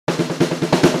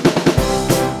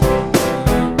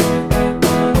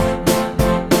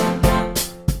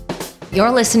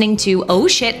You're listening to Oh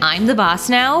Shit, I'm the Boss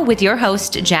Now with your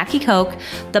host, Jackie Koch,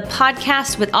 the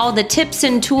podcast with all the tips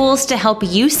and tools to help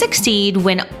you succeed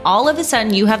when all of a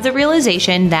sudden you have the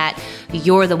realization that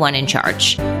you're the one in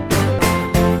charge.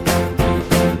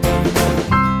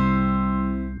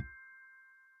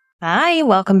 Hi,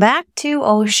 welcome back to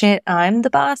Oh Shit, I'm the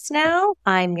Boss Now.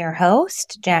 I'm your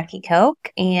host, Jackie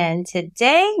Koch, and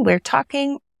today we're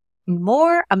talking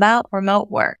more about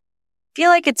remote work. I feel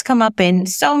like it's come up in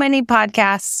so many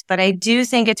podcasts, but I do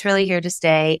think it's really here to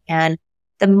stay. And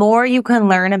the more you can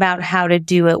learn about how to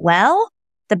do it well,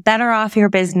 the better off your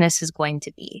business is going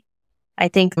to be. I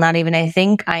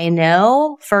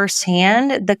know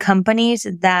firsthand the companies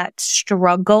that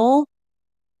struggle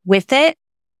with it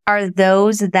are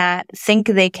those that think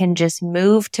they can just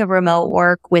move to remote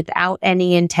work without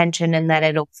any intention and that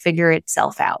it'll figure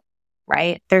itself out,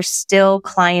 right? There's still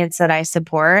clients that I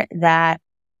support that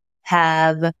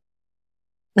have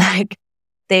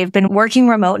they've been working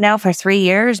remote now for 3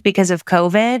 years because of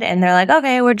COVID. And they're like,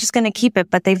 okay, we're just going to keep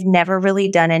it. But they've never really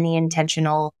done any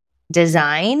intentional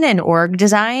design and org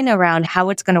design around how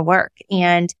it's going to work.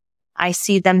 And I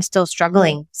see them still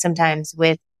struggling sometimes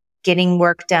with getting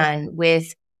work done,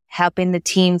 with helping the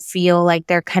team feel like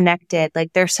they're connected,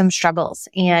 like there's some struggles.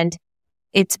 And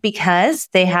it's because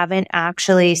they haven't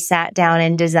actually sat down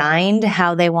and designed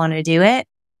how they want to do it.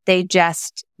 They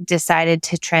just decided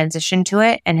to transition to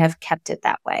it and have kept it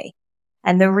that way.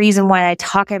 And the reason why I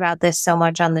talk about this so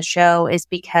much on the show is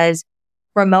because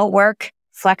remote work,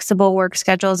 flexible work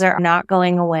schedules are not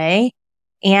going away.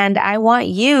 And I want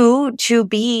you to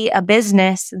be a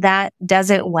business that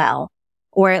does it well,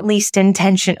 or at least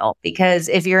intentional, because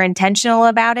if you're intentional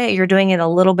about it, you're doing it a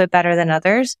little bit better than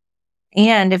others.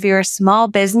 And if you're a small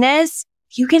business,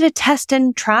 you get to test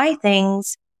and try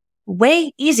things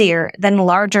way easier than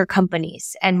larger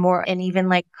companies and even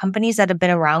like companies that have been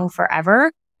around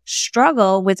forever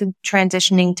struggle with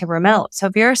transitioning to remote. So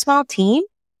if you're a small team,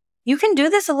 you can do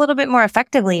this a little bit more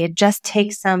effectively. It just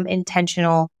takes some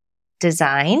intentional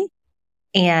design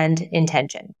and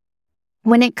intention.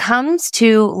 When it comes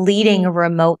to leading a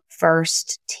remote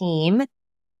first team,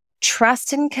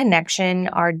 trust and connection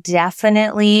are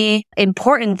definitely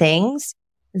important things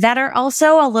that are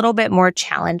also a little bit more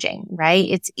challenging, right?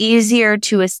 It's easier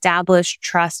to establish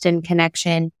trust and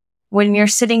connection when you're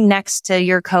sitting next to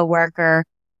your coworker.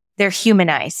 They're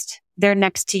humanized. They're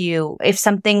next to you. If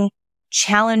something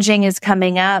challenging is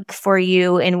coming up for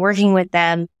you in working with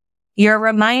them, you're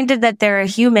reminded that they're a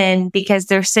human because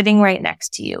they're sitting right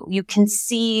next to you. You can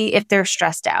see if they're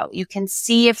stressed out. You can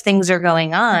see if things are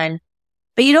going on.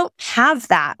 But you don't have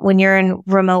that when you're in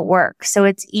remote work. So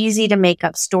it's easy to make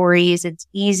up stories. It's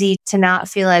easy to not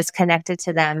feel as connected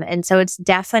to them. And so it's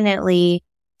definitely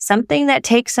something that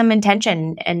takes some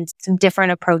intention and some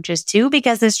different approaches too,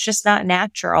 because it's just not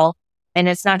natural. And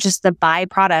it's not just the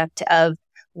byproduct of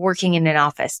working in an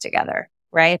office together,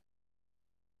 right?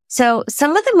 So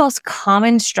some of the most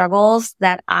common struggles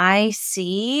that I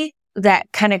see that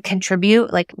kind of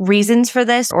contribute, like reasons for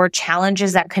this or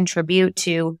challenges that contribute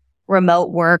to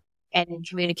remote work and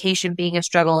communication being a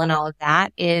struggle and all of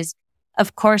that is,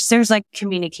 of course, there's like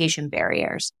communication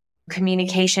barriers.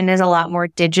 Communication is a lot more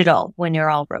digital when you're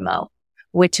all remote,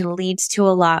 which can lead to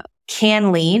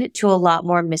a lot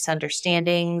more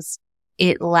misunderstandings.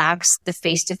 It lacks the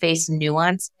face-to-face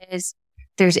nuances.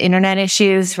 There's internet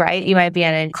issues, right? You might be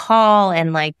on a call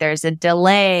and like there's a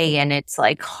delay and it's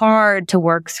like hard to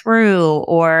work through,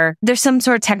 or there's some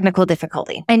sort of technical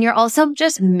difficulty. And you're also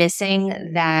just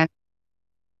missing that.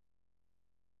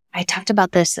 I talked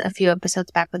about this a few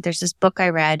episodes back, but there's this book I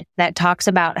read that talks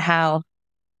about how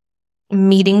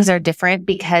meetings are different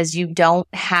because you don't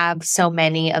have so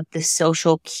many of the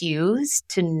social cues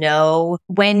to know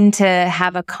when to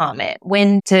have a comment,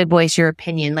 when to voice your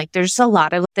opinion. Like there's a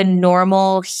lot of the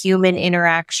normal human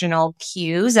interactional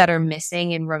cues that are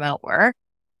missing in remote work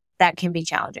that can be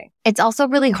challenging. It's also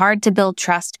really hard to build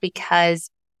trust because,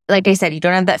 like I said, you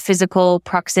don't have that physical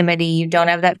proximity. You don't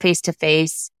have that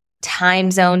face-to-face. Time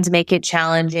zones make it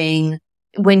challenging.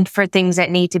 When for things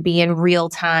that need to be in real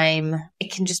time,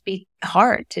 it can just be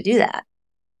hard to do that.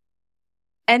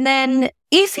 And then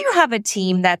if you have a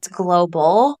team that's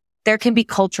global, there can be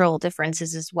cultural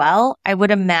differences as well. I would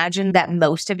imagine that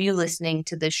most of you listening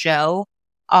to the show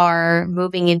are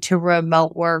moving into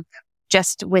remote work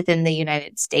just within the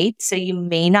United States. So you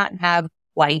may not have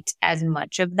quite as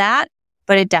much of that,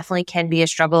 but it definitely can be a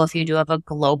struggle if you do have a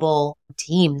global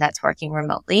team that's working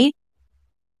remotely.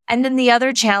 And then the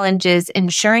other challenge is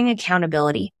ensuring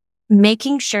accountability,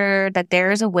 making sure that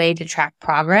there is a way to track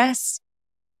progress,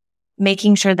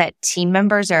 making sure that team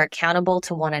members are accountable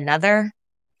to one another,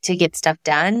 to get stuff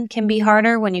done can be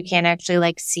harder when you can't actually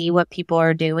like see what people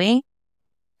are doing.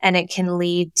 And it can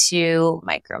lead to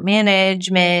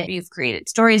micromanagement. You've created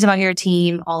stories about your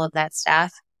team, all of that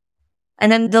stuff.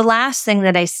 And then the last thing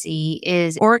that I see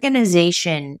is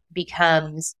organization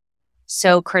becomes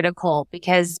so critical,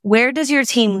 because where does your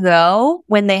team go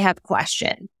when they have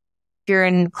questions? If you're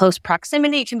in close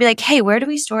proximity, you can be like, hey, where do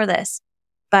we store this?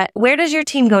 But where does your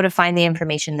team go to find the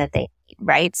information that they need,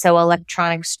 right? So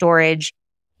electronic storage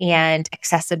and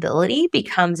accessibility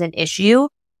becomes an issue.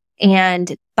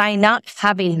 And by not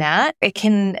having that, it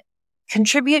can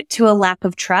contribute to a lack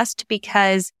of trust,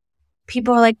 because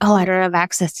people are like, oh, I don't have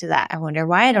access to that. I wonder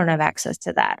why I don't have access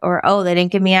to that. Or, oh, they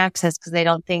didn't give me access because they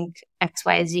don't think X,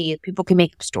 Y, Z. People can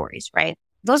make up stories, right?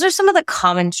 Those are some of the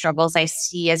common struggles I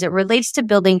see as it relates to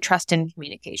building trust and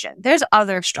communication. There's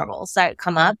other struggles that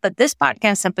come up, but this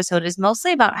podcast episode is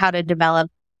mostly about how to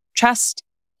develop trust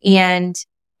and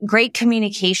great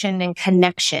communication and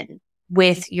connection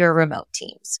with your remote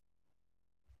teams.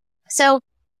 So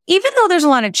even though there's a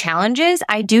lot of challenges,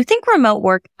 I do think remote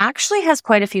work actually has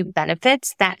quite a few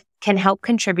benefits that can help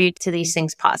contribute to these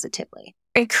things positively.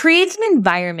 It creates an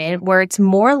environment where it's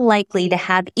more likely to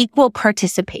have equal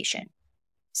participation.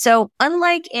 So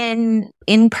unlike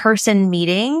in-person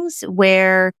meetings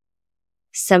where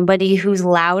somebody who's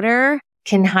louder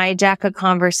can hijack a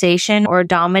conversation or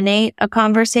dominate a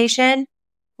conversation,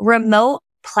 remote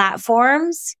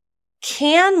platforms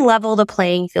can level the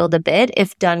playing field a bit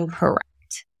if done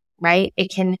correct, right? It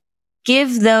can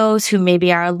give those who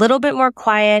maybe are a little bit more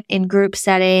quiet in group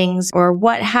settings or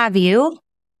what have you,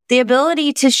 the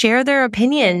ability to share their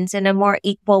opinions in a more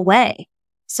equal way.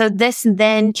 So this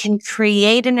then can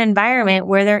create an environment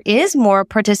where there is more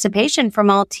participation from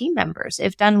all team members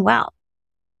if done well.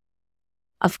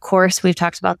 Of course, we've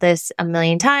talked about this a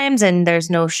million times, and there's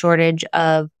no shortage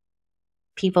of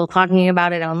people talking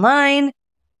about it online,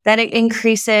 that it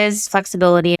increases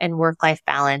flexibility and work-life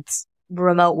balance.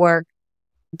 Remote work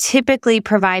typically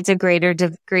provides a greater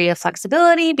degree of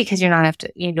flexibility because you don't have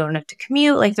to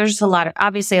commute. Like there's just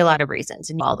obviously a lot of reasons,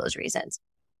 and all those reasons.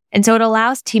 And so it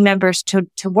allows team members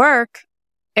to work,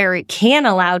 or it can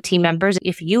allow team members,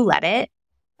 if you let it,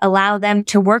 allow them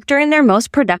to work during their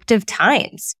most productive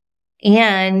times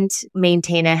and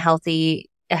maintain a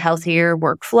healthier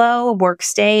workflow, work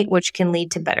state, which can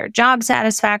lead to better job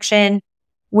satisfaction,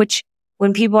 which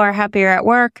when people are happier at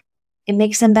work, it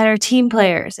makes them better team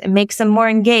players. It makes them more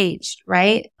engaged,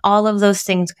 right? All of those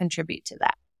things contribute to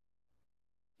that.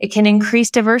 It can increase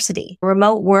diversity.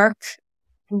 Remote work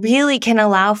really can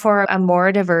allow for a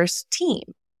more diverse team,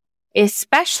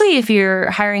 especially if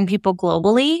you're hiring people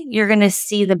globally. You're going to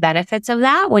see the benefits of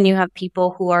that when you have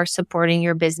people who are supporting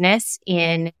your business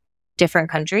in different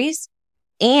countries.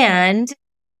 And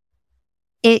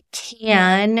it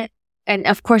can, and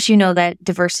of course, you know that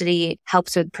diversity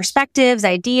helps with perspectives,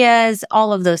 ideas,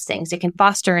 all of those things. It can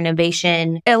foster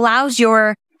innovation. It allows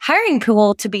your hiring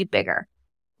pool to be bigger,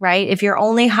 right? If you're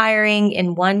only hiring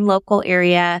in one local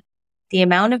area, the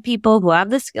amount of people who have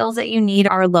the skills that you need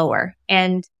are lower.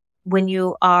 And when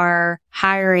you are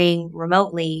hiring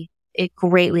remotely, it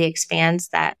greatly expands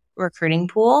that recruiting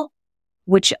pool,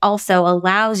 which also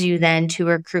allows you then to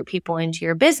recruit people into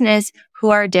your business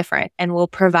who are different and will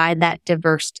provide that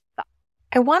diverse thought.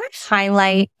 I want to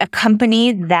highlight a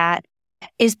company that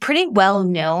is pretty well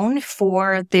known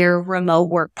for their remote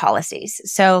work policies.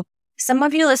 So some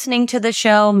of you listening to the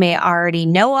show may already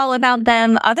know all about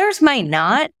them. Others might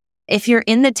not. If you're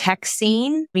in the tech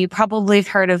scene, you probably have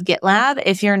heard of GitLab.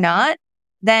 If you're not,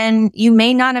 then you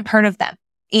may not have heard of them.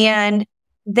 And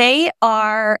they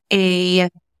are a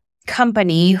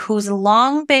company who's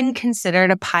long been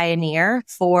considered a pioneer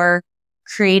for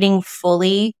creating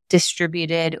fully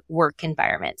distributed work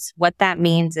environments. What that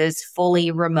means is fully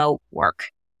remote work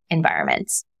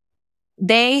environments.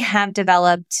 They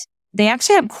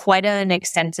actually have quite an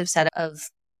extensive set of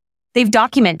they've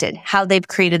documented how they've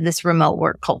created this remote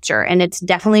work culture, and it's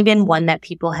definitely been one that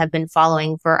people have been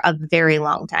following for a very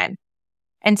long time.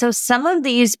 And so some of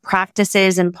these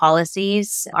practices and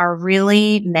policies are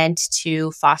really meant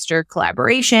to foster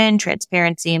collaboration,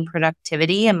 transparency, and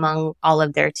productivity among all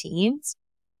of their teams.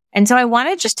 And so I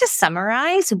wanted just to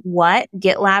summarize what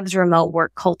GitLab's remote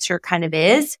work culture kind of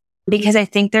is, because I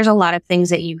think there's a lot of things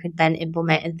that you could then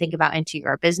implement and think about into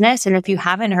your business. And if you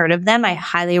haven't heard of them, I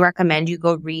highly recommend you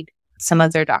go read some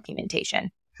of their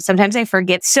documentation. Sometimes I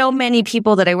forget so many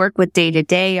people that I work with day to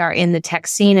day are in the tech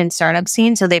scene and startup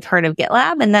scene. So they've heard of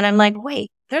GitLab. And then I'm like,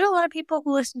 wait, there's a lot of people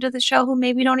who listen to the show who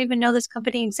maybe don't even know this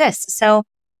company exists. So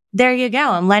there you go.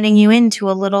 I'm letting you into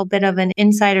a little bit of an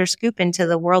insider scoop into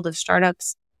the world of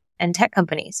startups and tech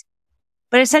companies.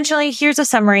 But essentially, here's a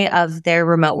summary of their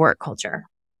remote work culture.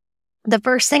 The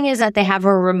first thing is that they have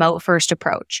a remote first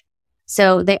approach.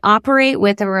 So they operate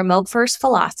with a remote first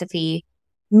philosophy,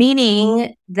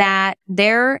 meaning that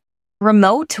their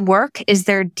remote work is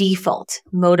their default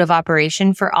mode of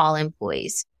operation for all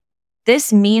employees.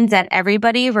 This means that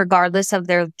everybody, regardless of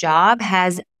their job,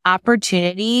 has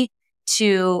opportunity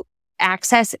to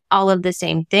access all of the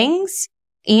same things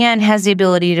and has the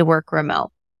ability to work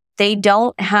remote. They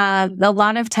don't have, a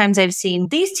lot of times I've seen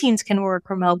these teams can work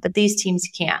remote, but these teams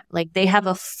can't. Like they have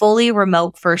a fully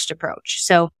remote first approach.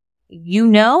 So you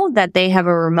know that they have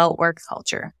a remote work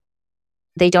culture.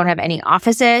 They don't have any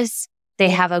offices. They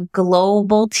have a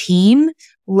global team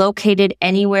located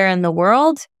anywhere in the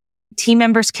world. Team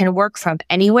members can work from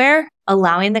anywhere,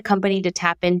 allowing the company to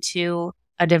tap into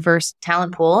a diverse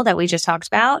talent pool that we just talked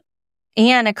about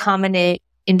and accommodate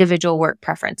individual work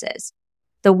preferences.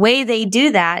 The way they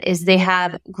do that is they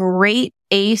have great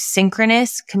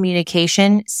asynchronous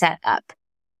communication set up.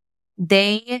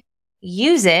 They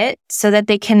use it so that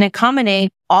they can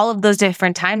accommodate all of those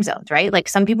different time zones, right? Like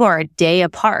some people are a day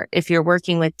apart if you're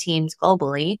working with teams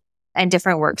globally and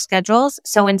different work schedules.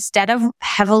 So instead of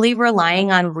heavily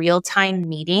relying on real-time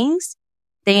meetings,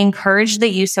 they encourage the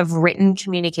use of written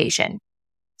communication.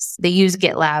 They use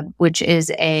GitLab, which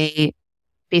is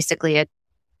basically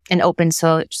an open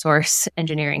source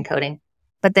engineering coding.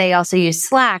 But they also use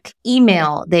Slack,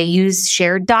 email, they use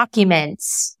shared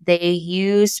documents, they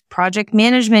use project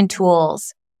management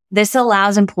tools. This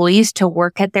allows employees to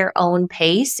work at their own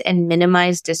pace and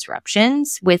minimize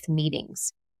disruptions with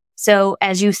meetings. So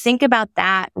as you think about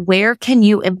that, where can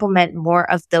you implement more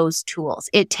of those tools?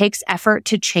 It takes effort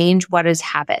to change what is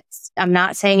habits. I'm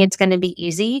not saying it's going to be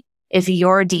easy. If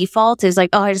your default is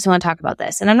like, oh, I just want to talk about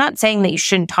this. And I'm not saying that you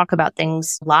shouldn't talk about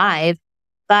things live,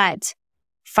 but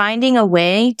finding a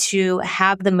way to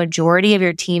have the majority of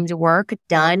your team's work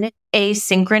done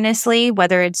asynchronously,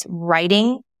 whether it's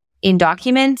writing in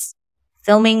documents,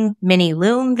 filming mini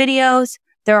Loom videos,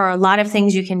 there are a lot of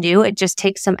things you can do. It just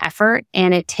takes some effort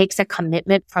and it takes a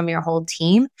commitment from your whole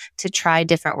team to try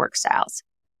different work styles.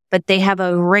 But they have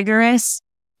a rigorous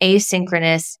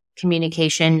asynchronous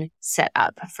communication set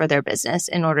up for their business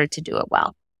in order to do it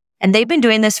well. And they've been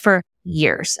doing this for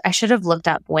years. I should have looked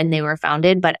up when they were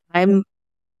founded, but I'm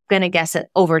going to guess at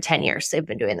over 10 years they've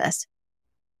been doing this.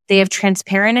 They have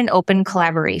transparent and open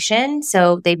collaboration.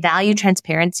 So they value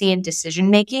transparency in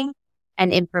decision-making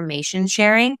and information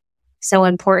sharing. So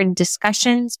important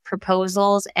discussions,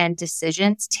 proposals, and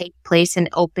decisions take place in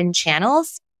open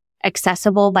channels,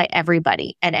 accessible by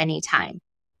everybody at any time.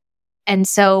 And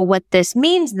so what this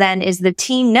means then is the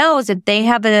team knows if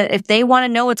they want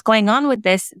to know what's going on with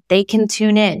this, they can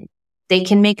tune in. They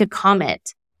can make a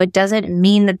comment. It doesn't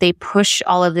mean that they push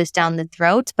all of this down the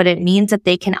throat, but it means that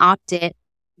they can opt in.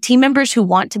 Team members who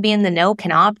want to be in the know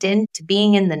can opt in to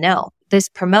being in the know. This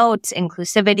promotes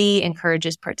inclusivity,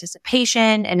 encourages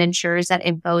participation, and ensures that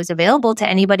info is available to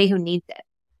anybody who needs it.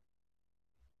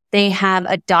 They have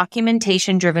a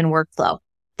documentation-driven workflow.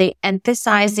 They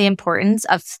emphasize the importance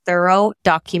of thorough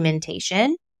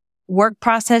documentation. Work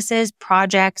processes,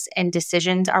 projects, and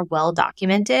decisions are well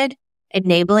documented,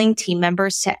 enabling team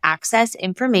members to access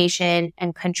information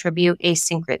and contribute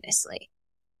asynchronously.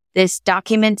 This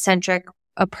document-centric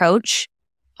approach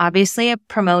obviously it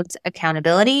promotes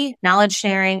accountability, knowledge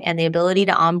sharing, and the ability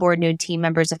to onboard new team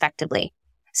members effectively.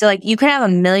 So like you can have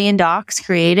 1 million docs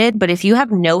created, but if you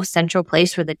have no central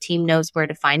place where the team knows where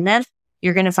to find them,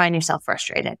 you're going to find yourself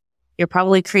frustrated. You're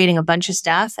probably creating a bunch of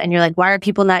stuff and you're like, why are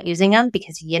people not using them?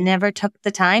 Because you never took the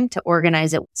time to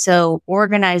organize it. So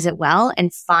organize it well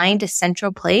and find a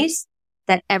central place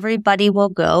that everybody will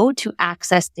go to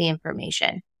access the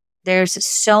information. There's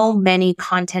so many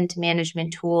content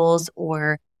management tools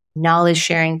or knowledge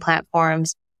sharing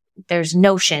platforms. There's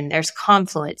Notion, there's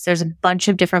Confluence, there's a bunch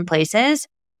of different places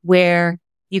where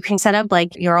you can set up like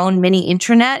your own mini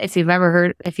intranet. If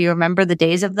you remember the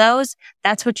days of those,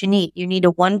 that's what you need. You need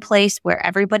a one place where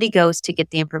everybody goes to get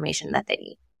the information that they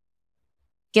need.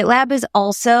 GitLab is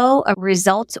also a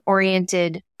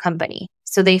results-oriented company.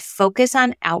 So they focus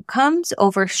on outcomes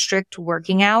over strict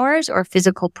working hours or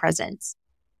physical presence.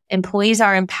 Employees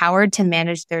are empowered to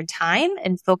manage their time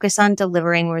and focus on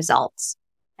delivering results.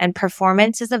 And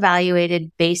performance is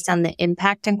evaluated based on the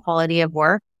impact and quality of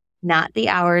work, not the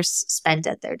hours spent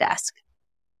at their desk.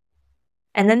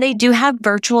 And then they do have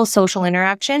virtual social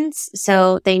interactions.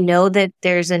 So they know that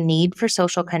there's a need for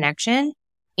social connection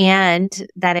and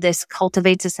that this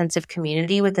cultivates a sense of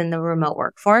community within the remote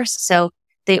workforce. So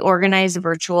they organize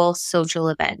virtual social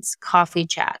events, coffee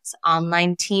chats,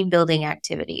 online team building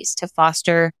activities to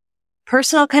foster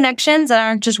personal connections that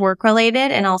aren't just work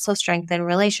related and also strengthen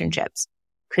relationships.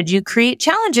 Could you create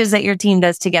challenges that your team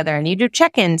does together and you do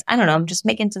check-ins? I don't know. I'm just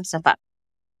making some stuff up.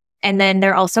 And then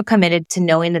they're also committed to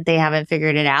knowing that they haven't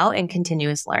figured it out and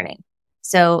continuous learning.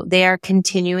 So they are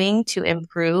continuing to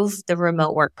improve the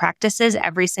remote work practices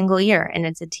every single year, and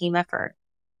it's a team effort.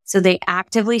 So they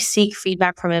actively seek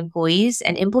feedback from employees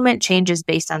and implement changes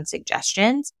based on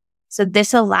suggestions. So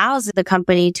this allows the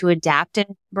company to adapt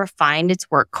and refine its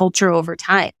work culture over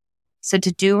time. So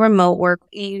to do remote work,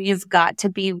 you've got to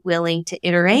be willing to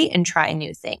iterate and try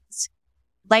new things.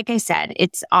 Like I said,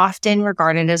 it's often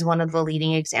regarded as one of the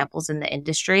leading examples in the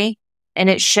industry, and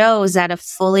it shows that a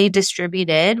fully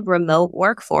distributed remote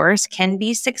workforce can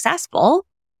be successful.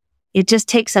 It just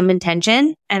takes some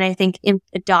intention. And I think in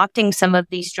adopting some of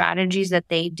these strategies that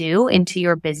they do into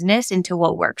your business, into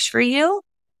what works for you,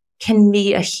 can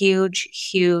be a huge,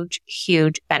 huge,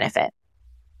 huge benefit.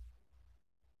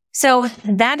 So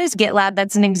that is GitLab.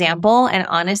 That's an example. And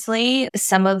honestly,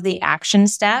 some of the action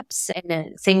steps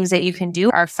and things that you can do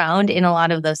are found in a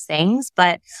lot of those things.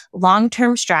 But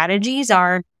long-term strategies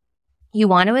are, you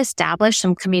want to establish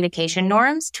some communication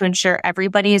norms to ensure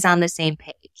everybody is on the same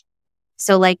page.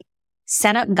 So like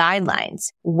set up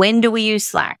guidelines. When do we use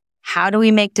Slack? How do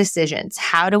we make decisions?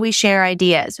 How do we share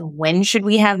ideas? When should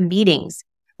we have meetings?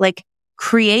 Like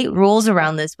create rules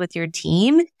around this with your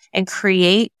team and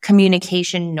create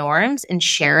communication norms and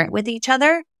share it with each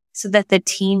other so that the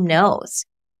team knows.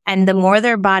 And the more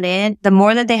they're bought in, the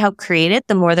more that they help create it,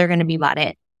 the more they're going to be bought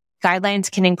in.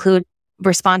 Guidelines can include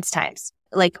response times.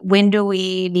 Like when do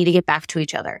we need to get back to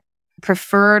each other?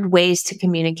 Preferred ways to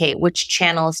communicate, which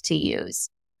channels to use,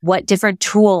 what different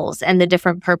tools and the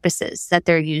different purposes that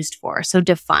they're used for. So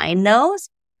define those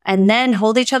and then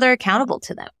hold each other accountable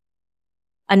to them.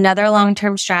 Another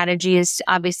long-term strategy is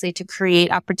obviously to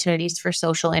create opportunities for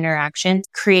social interaction,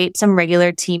 create some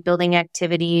regular team building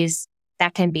activities.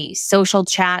 That can be social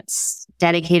chats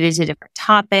dedicated to different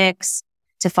topics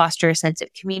to foster a sense of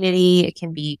community. It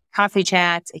can be coffee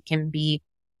chats. It can be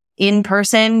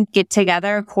in-person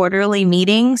get-together quarterly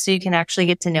meetings so you can actually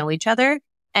get to know each other.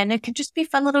 And it could just be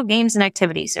fun little games and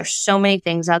activities. There's so many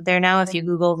things out there now. If you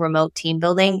Google remote team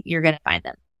building, you're going to find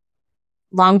them.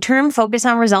 Long-term, focus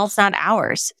on results, not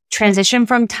hours. Transition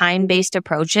from time-based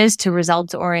approaches to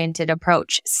results-oriented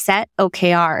approach. Set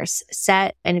OKRs.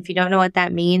 And if you don't know what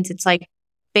that means, it's like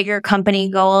bigger company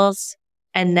goals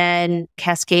and then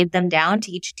cascade them down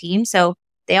to each team. So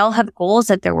they all have goals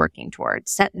that they're working towards.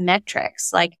 Set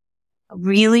metrics, like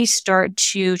really start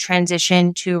to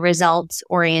transition to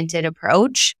results-oriented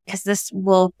approach because this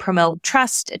will promote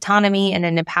trust, autonomy, and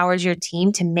it empowers your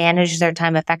team to manage their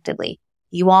time effectively.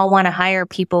 You all want to hire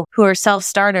people who are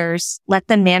self-starters. Let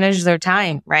them manage their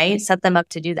time, right? Set them up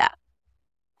to do that.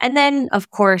 And then, of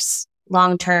course,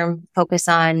 long-term, focus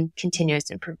on continuous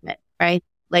improvement, right?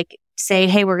 Like say,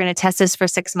 hey, we're going to test this for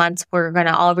 6 months. We're going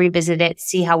to all revisit it,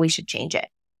 see how we should change it,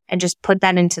 and just put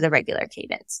that into the regular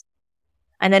cadence.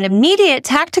 And then immediate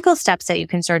tactical steps that you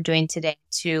can start doing today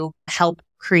to help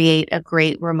create a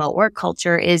great remote work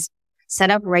culture is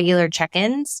set up regular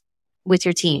check-ins with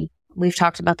your team. We've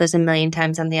talked about this a million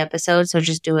times on the episode, so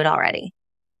just do it already.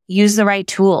 Use the right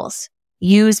tools.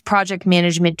 Use project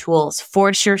management tools.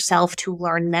 Force yourself to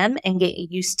learn them and get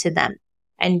used to them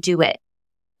and do it.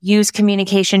 Use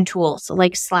communication tools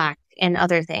like Slack and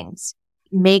other things.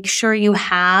 Make sure you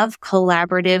have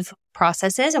collaborative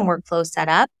processes and workflows set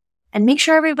up and make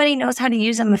sure everybody knows how to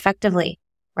use them effectively,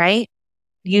 right?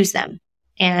 Use them.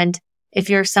 And if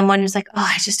you're someone who's like,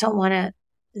 oh, I just don't want to,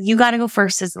 you got to go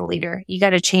first as a leader. You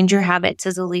got to change your habits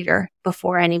as a leader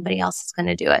before anybody else is going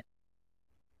to do it.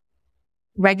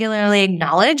 Regularly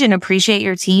acknowledge and appreciate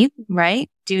your team, right?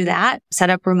 Do that. Set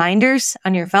up reminders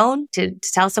on your phone to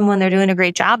tell someone they're doing a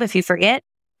great job. If you forget,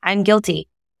 I'm guilty.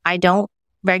 I don't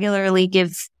regularly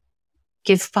give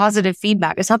positive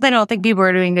feedback. It's not that I don't think people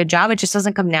are doing a good job. It just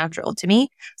doesn't come natural to me.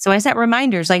 So I set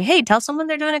reminders like, hey, tell someone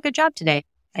they're doing a good job today.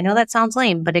 I know that sounds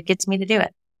lame, but it gets me to do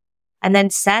it. And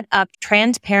then set up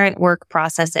transparent work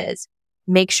processes.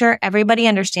 Make sure everybody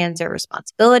understands their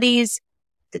responsibilities,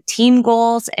 the team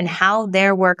goals, and how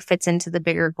their work fits into the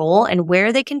bigger goal and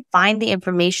where they can find the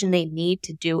information they need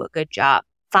to do a good job.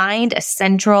 Find a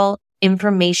central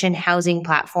information housing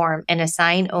platform and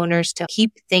assign owners to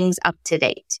keep things up to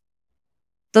date.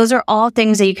 Those are all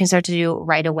things that you can start to do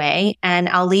right away. And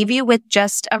I'll leave you with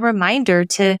just a reminder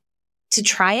to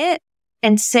try it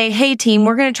and say, hey team,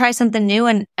 we're going to try something new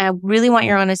and I really want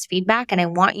your honest feedback and I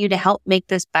want you to help make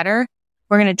this better.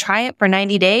 We're going to try it for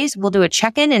 90 days. We'll do a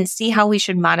check-in and see how we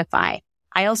should modify.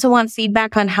 I also want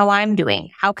feedback on how I'm doing.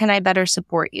 How can I better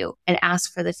support you? And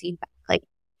ask for the feedback. Like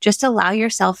just allow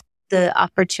yourself the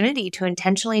opportunity to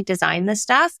intentionally design this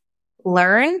stuff,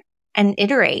 learn and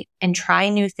iterate and try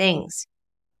new things.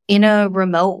 In a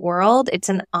remote world, it's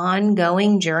an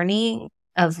ongoing journey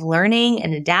of learning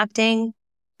and adapting,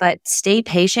 but stay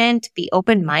patient, be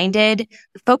open-minded,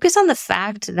 focus on the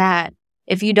fact that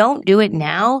if you don't do it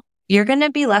now, you're going to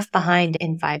be left behind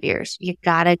in 5 years. You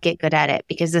got to get good at it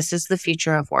because this is the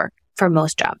future of work for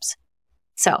most jobs.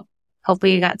 So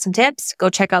hopefully you got some tips. Go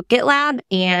check out GitLab,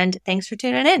 and thanks for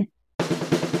tuning in.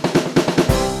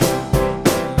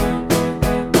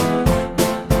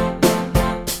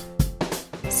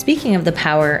 Speaking of the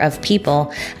power of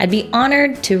people, I'd be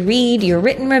honored to read your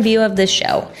written review of this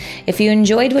show. If you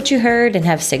enjoyed what you heard and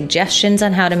have suggestions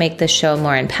on how to make this show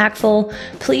more impactful,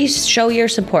 please show your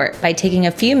support by taking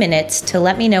a few minutes to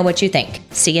let me know what you think.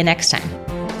 See you next time.